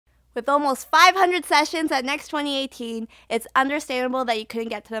With almost 500 sessions at Next 2018, it's understandable that you couldn't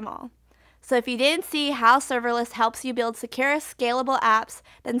get to them all. So if you didn't see how Serverless helps you build secure, scalable apps,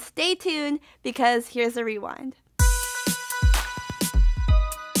 then stay tuned because here's a rewind.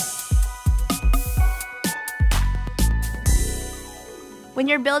 When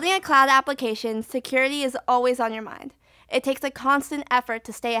you're building a cloud application, security is always on your mind. It takes a constant effort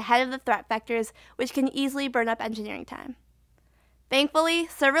to stay ahead of the threat vectors, which can easily burn up engineering time. Thankfully,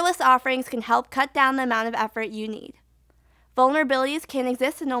 serverless offerings can help cut down the amount of effort you need. Vulnerabilities can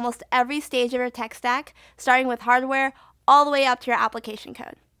exist in almost every stage of your tech stack, starting with hardware all the way up to your application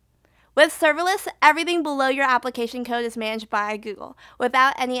code. With serverless, everything below your application code is managed by Google,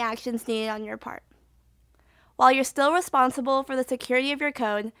 without any actions needed on your part. While you're still responsible for the security of your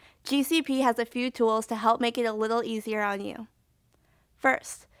code, GCP has a few tools to help make it a little easier on you.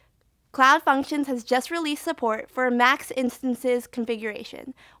 First, Cloud Functions has just released support for max instances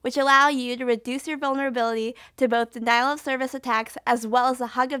configuration, which allow you to reduce your vulnerability to both denial of service attacks as well as the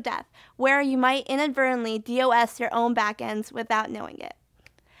hug of death, where you might inadvertently DOS your own backends without knowing it.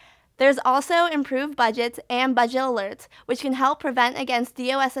 There's also improved budgets and budget alerts, which can help prevent against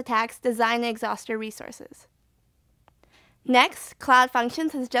DOS attacks designed to exhaust your resources. Next, Cloud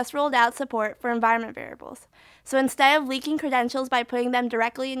Functions has just rolled out support for environment variables. So instead of leaking credentials by putting them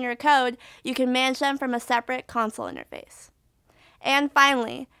directly in your code, you can manage them from a separate console interface. And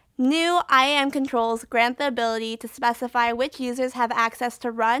finally, new IAM controls grant the ability to specify which users have access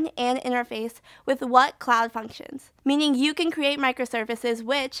to run and interface with what cloud functions, meaning you can create microservices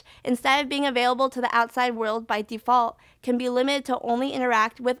which, instead of being available to the outside world by default, can be limited to only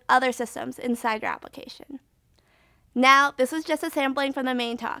interact with other systems inside your application. Now, this was just a sampling from the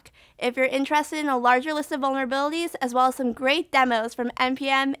main talk. If you're interested in a larger list of vulnerabilities, as well as some great demos from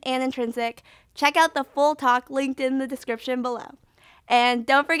NPM and Intrinsic, check out the full talk linked in the description below. And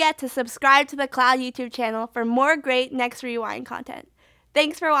don't forget to subscribe to the Cloud YouTube channel for more great Next Rewind content.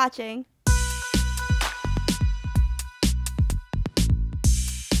 Thanks for watching.